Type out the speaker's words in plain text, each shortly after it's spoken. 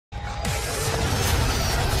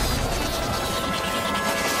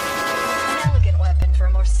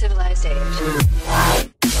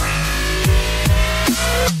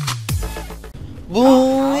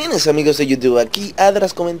Buenas amigos de YouTube, aquí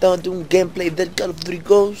Adras comentándote un gameplay del Call of Duty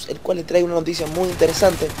Ghosts, el cual le trae una noticia muy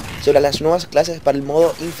interesante sobre las nuevas clases para el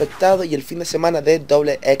modo infectado y el fin de semana de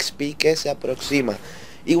Doble XP que se aproxima.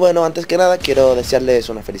 Y bueno, antes que nada quiero desearles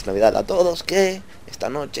una feliz Navidad a todos, que esta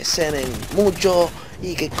noche cenen mucho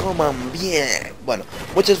y que coman bien. Bueno,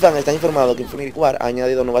 muchos fans están informados que Infinity Ward ha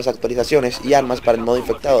añadido nuevas actualizaciones y armas para el modo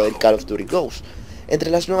infectado del Call of Duty Ghosts.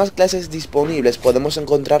 Entre las nuevas clases disponibles podemos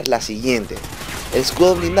encontrar la siguiente: el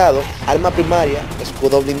escudo blindado, arma primaria,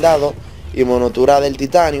 escudo blindado y montura del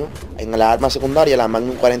titanio. En la arma secundaria, la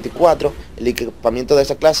Magnum 44, el equipamiento de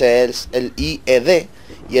esta clase es el IED,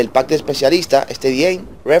 y el pack de especialista, este Aim,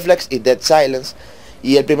 Reflex y Dead Silence.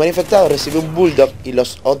 Y el primer infectado recibe un Bulldog y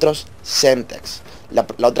los otros Semtex. La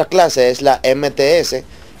otra clase es la MTS,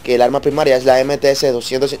 que el arma primaria es la MTS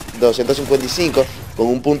 255 con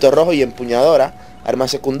un punto rojo y empuñadora. Arma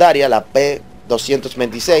secundaria, la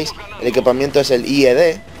P226, el equipamiento es el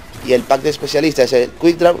IED, y el pack de especialista es el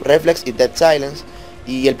Quick Draw, Reflex y Dead Silence.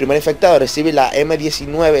 Y el primer infectado recibe la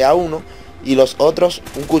M19A1 y los otros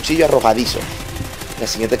un cuchillo arrojadizo. La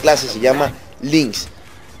siguiente clase se llama Lynx,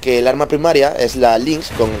 que el arma primaria es la Lynx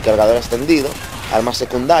con el cargador extendido. Arma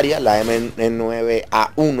secundaria, la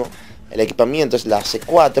M9A1, el equipamiento es la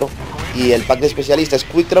C4 y el pack de especialista es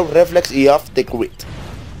Quick Draw, Reflex y Off the Grid.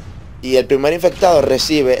 Y el primer infectado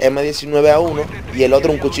recibe M19A1 y el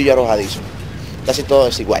otro un cuchillo arrojadizo. Casi todo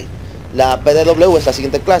es igual. La PDW es la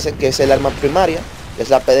siguiente clase, que es el arma primaria, que es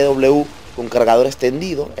la PDW con cargador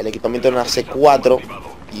extendido. El equipamiento es una C4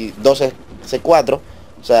 y 12 C4,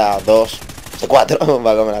 o sea, 2 C4,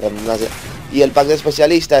 va con la redundancia. Y el pack de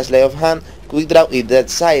especialista es Lay of Hand, Quick Draw y Dead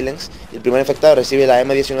Silence. Y el primer infectado recibe la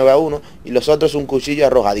M19A1 y los otros un cuchillo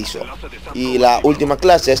arrojadizo. Y la última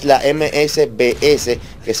clase es la MSBS,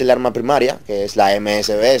 que es el arma primaria, que es la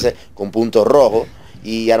MSBS con punto rojo.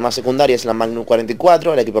 Y arma secundaria es la Magnum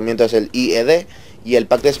 44, el equipamiento es el IED, y el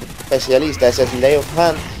pack de especialista es el Lay of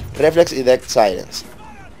Hand, Reflex y Dead Silence.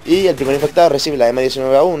 Y el primer infectado recibe la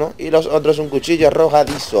M19A1 y los otros un cuchillo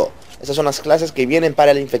arrojadizo. Esas son las clases que vienen para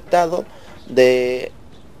el infectado de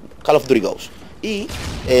Call of Duty Ghosts. Y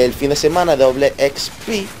el fin de semana de Doble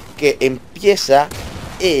XP, que empieza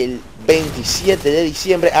el 27 de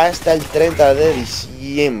diciembre hasta el 30 de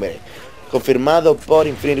diciembre, confirmado por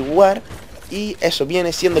Infinity Ward. Y eso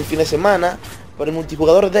viene siendo el fin de semana por el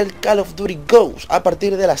multijugador del Call of Duty Ghosts a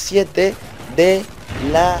partir de las 7 de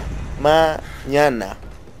la mañana.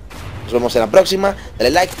 Nos vemos en la próxima. Dale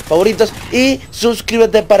like, favoritos y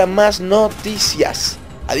suscríbete para más noticias.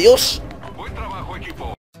 Adiós.